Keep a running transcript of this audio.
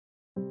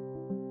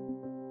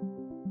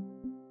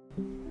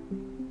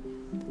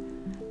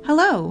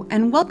Hello,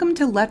 and welcome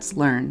to Let's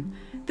Learn.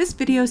 This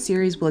video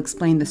series will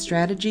explain the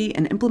strategy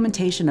and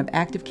implementation of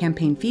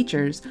ActiveCampaign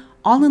features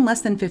all in less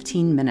than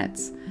 15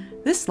 minutes.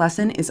 This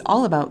lesson is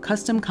all about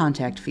custom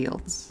contact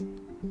fields.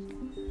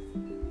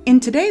 In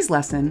today's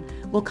lesson,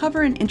 we'll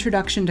cover an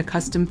introduction to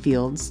custom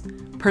fields,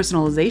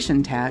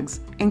 personalization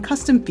tags, and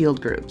custom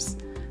field groups.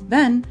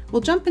 Then,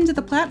 we'll jump into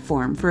the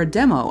platform for a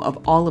demo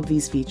of all of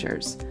these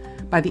features.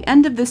 By the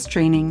end of this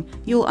training,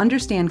 you'll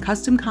understand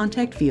custom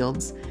contact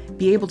fields,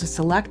 be able to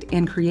select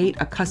and create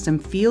a custom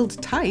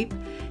field type,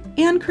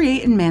 and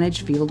create and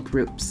manage field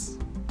groups.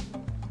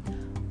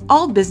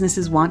 All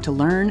businesses want to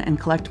learn and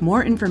collect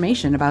more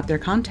information about their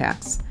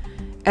contacts.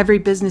 Every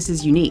business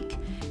is unique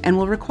and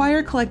will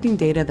require collecting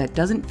data that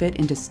doesn't fit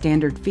into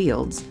standard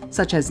fields,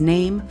 such as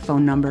name,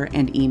 phone number,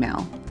 and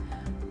email.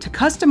 To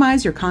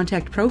customize your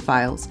contact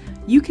profiles,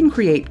 you can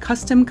create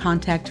custom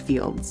contact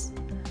fields.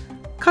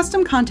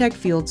 Custom contact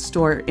fields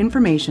store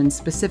information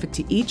specific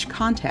to each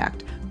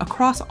contact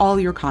across all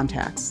your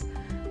contacts.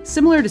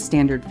 Similar to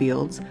standard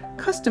fields,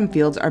 custom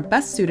fields are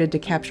best suited to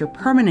capture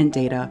permanent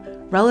data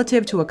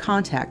relative to a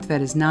contact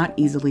that is not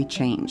easily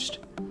changed.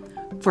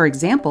 For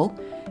example,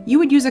 you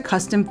would use a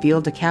custom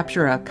field to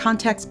capture a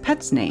contact's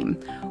pet's name,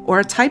 or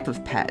a type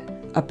of pet,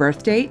 a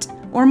birth date,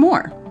 or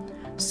more.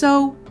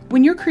 So,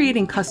 when you're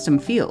creating custom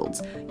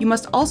fields, you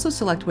must also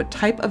select what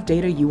type of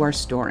data you are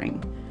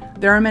storing.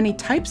 There are many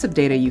types of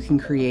data you can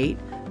create,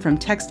 from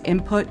text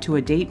input to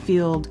a date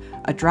field,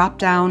 a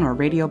drop-down or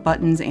radio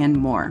buttons, and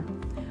more.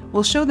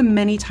 We'll show the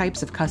many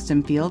types of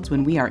custom fields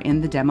when we are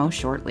in the demo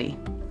shortly.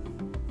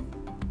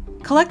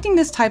 Collecting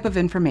this type of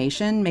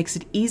information makes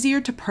it easier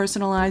to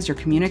personalize your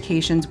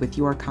communications with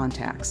your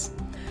contacts.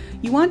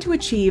 You want to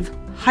achieve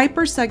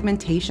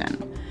hyper-segmentation,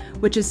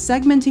 which is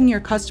segmenting your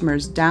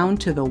customers down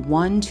to the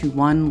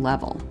one-to-one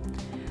level.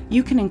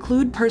 You can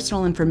include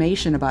personal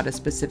information about a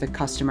specific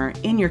customer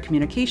in your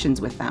communications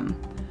with them.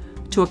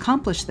 To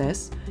accomplish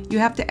this, you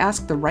have to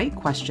ask the right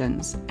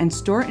questions and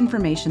store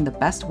information the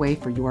best way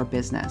for your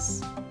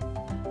business.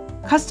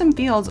 Custom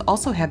fields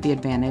also have the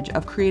advantage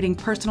of creating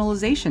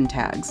personalization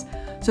tags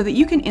so that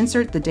you can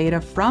insert the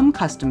data from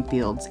custom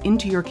fields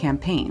into your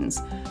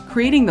campaigns,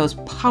 creating those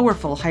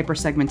powerful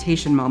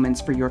hyper-segmentation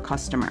moments for your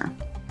customer.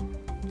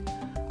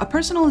 A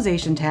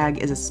personalization tag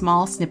is a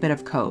small snippet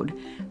of code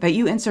that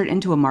you insert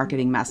into a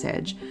marketing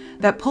message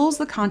that pulls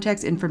the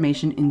contact's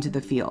information into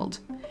the field.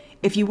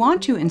 If you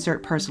want to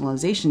insert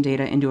personalization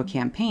data into a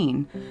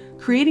campaign,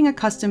 creating a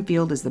custom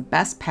field is the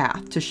best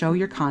path to show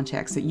your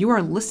contacts that you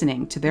are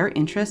listening to their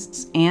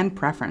interests and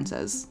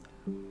preferences.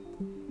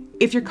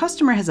 If your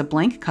customer has a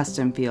blank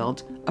custom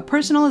field, a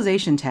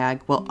personalization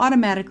tag will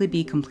automatically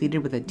be completed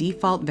with a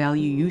default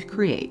value you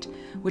create,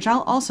 which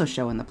I'll also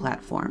show in the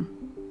platform.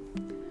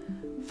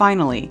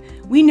 Finally,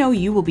 we know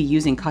you will be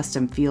using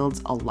custom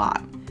fields a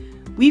lot.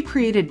 We've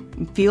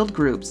created field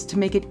groups to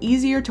make it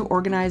easier to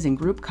organize and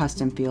group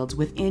custom fields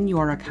within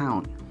your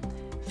account.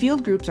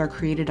 Field groups are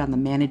created on the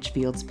Manage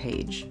Fields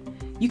page.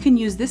 You can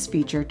use this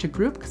feature to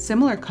group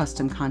similar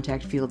custom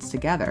contact fields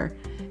together,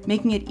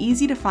 making it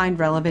easy to find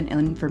relevant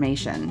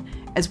information,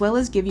 as well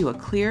as give you a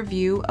clear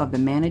view of the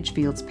Manage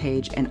Fields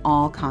page and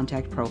all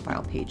contact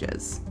profile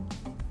pages.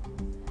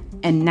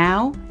 And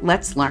now,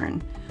 let's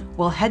learn.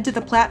 We'll head to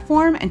the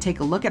platform and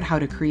take a look at how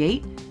to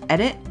create,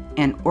 edit,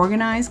 and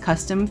organize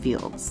custom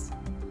fields.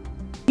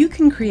 You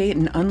can create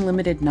an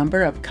unlimited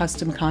number of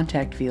custom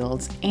contact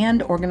fields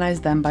and organize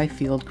them by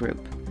field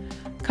group.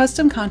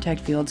 Custom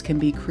contact fields can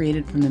be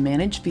created from the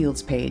Manage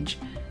Fields page,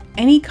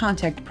 any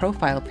contact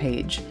profile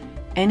page,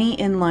 any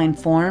inline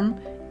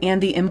form,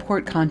 and the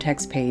Import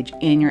Contacts page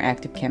in your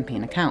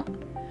ActiveCampaign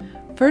account.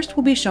 First,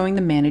 we'll be showing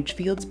the Manage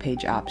Fields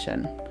page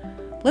option.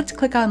 Let's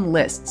click on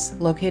Lists,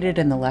 located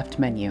in the left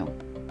menu.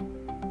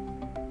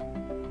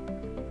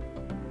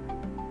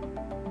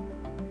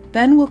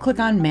 Then we'll click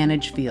on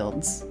Manage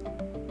Fields.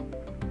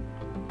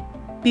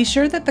 Be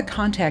sure that the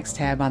Contacts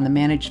tab on the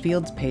Manage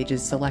Fields page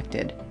is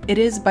selected. It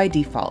is by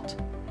default.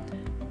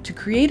 To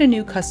create a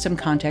new custom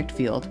contact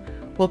field,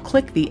 we'll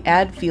click the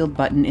Add Field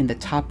button in the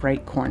top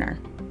right corner.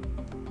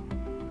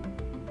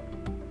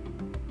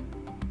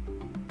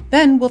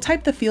 Then we'll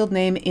type the field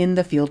name in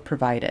the field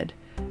provided.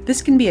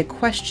 This can be a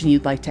question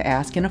you'd like to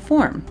ask in a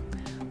form.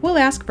 We'll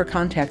ask for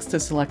contacts to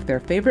select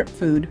their favorite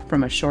food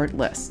from a short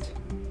list.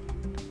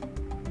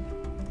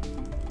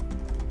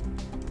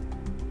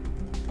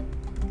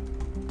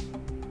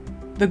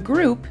 The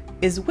group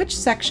is which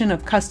section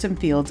of custom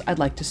fields I'd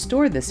like to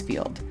store this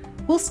field.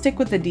 We'll stick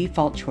with the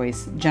default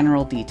choice,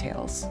 General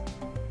Details.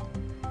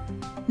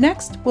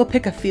 Next, we'll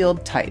pick a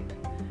field type.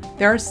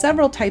 There are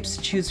several types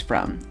to choose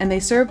from, and they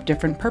serve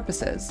different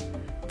purposes.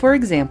 For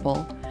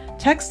example,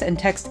 text and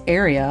text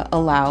area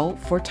allow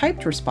for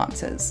typed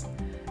responses.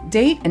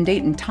 Date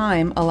and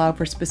time allow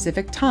for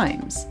specific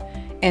times.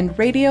 And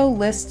radio,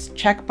 lists,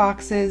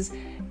 checkboxes,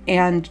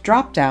 and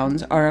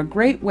drop-downs are a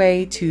great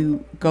way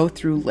to go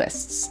through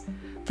lists.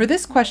 For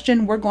this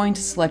question, we're going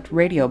to select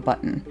Radio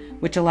button,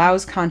 which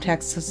allows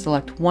contacts to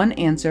select one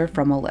answer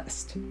from a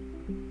list.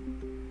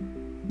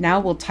 Now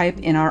we'll type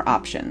in our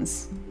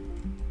options.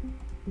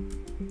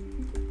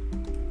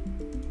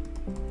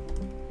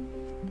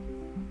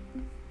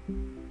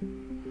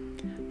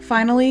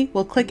 Finally,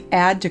 we'll click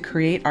Add to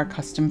create our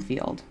custom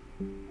field.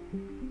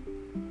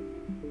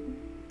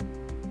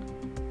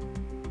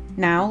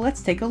 Now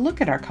let's take a look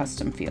at our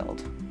custom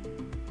field.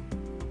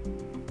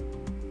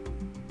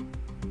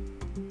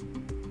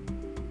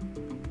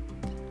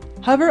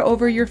 Hover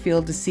over your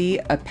field to see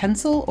a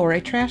pencil or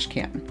a trash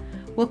can.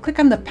 We'll click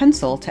on the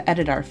pencil to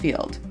edit our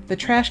field. The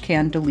trash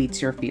can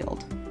deletes your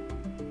field.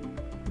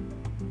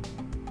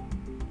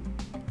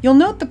 You'll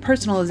note the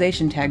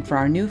personalization tag for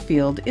our new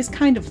field is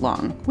kind of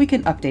long. We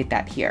can update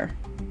that here.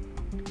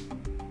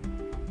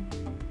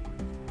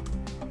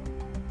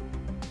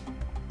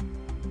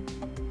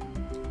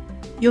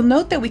 You'll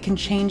note that we can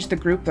change the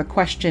group the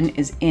question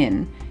is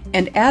in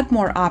and add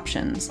more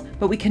options,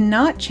 but we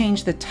cannot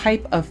change the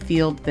type of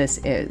field this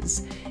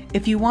is.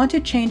 If you want to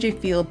change a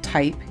field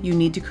type, you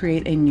need to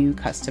create a new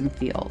custom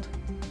field.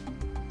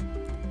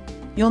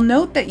 You'll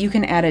note that you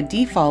can add a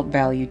default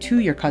value to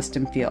your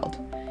custom field.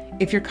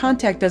 If your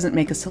contact doesn't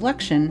make a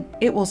selection,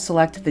 it will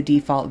select the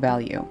default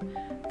value.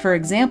 For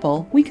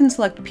example, we can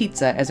select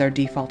pizza as our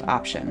default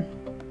option.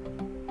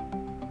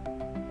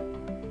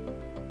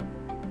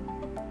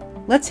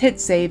 Let's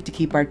hit save to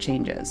keep our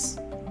changes.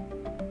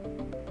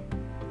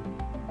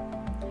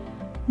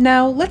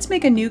 Now let's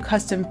make a new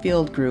custom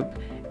field group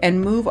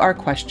and move our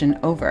question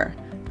over.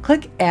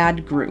 Click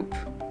Add Group.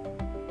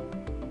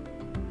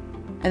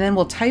 And then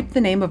we'll type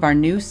the name of our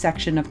new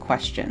section of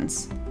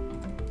questions.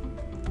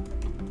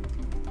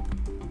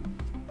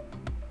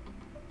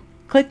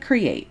 Click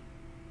Create.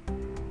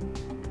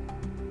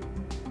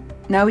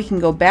 Now we can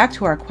go back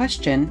to our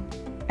question,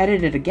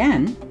 edit it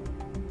again,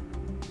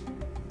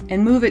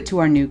 and move it to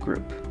our new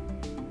group.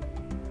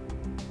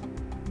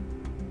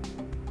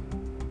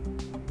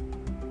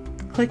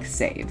 Click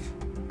Save.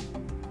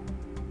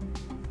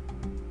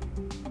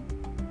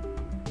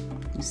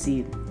 You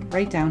see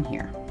right down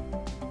here.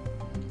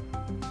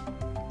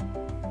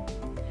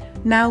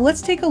 Now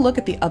let's take a look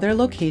at the other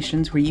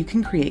locations where you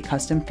can create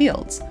custom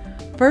fields.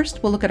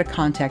 First, we'll look at a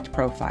contact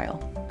profile.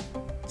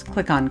 Let's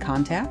click on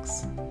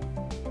Contacts.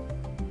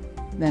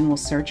 Then we'll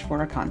search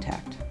for a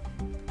contact.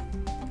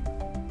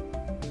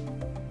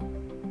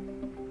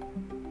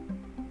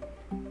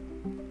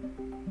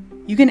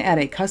 You can add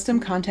a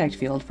custom contact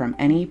field from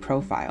any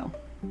profile.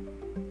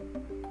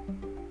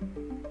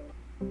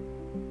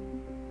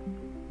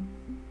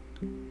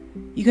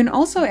 You can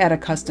also add a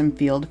custom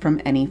field from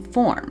any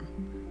form.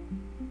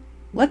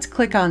 Let's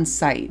click on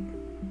Site.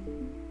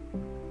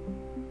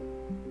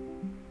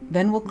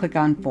 Then we'll click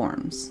on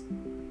Forms.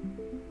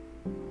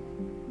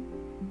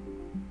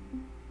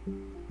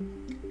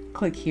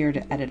 Click here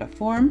to edit a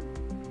form.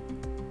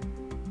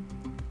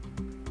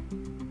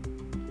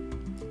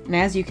 And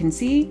as you can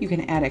see, you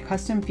can add a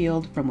custom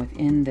field from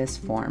within this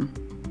form.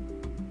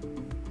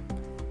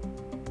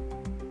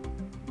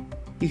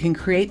 You can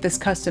create this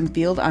custom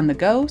field on the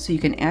go so you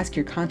can ask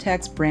your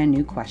contacts brand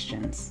new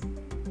questions.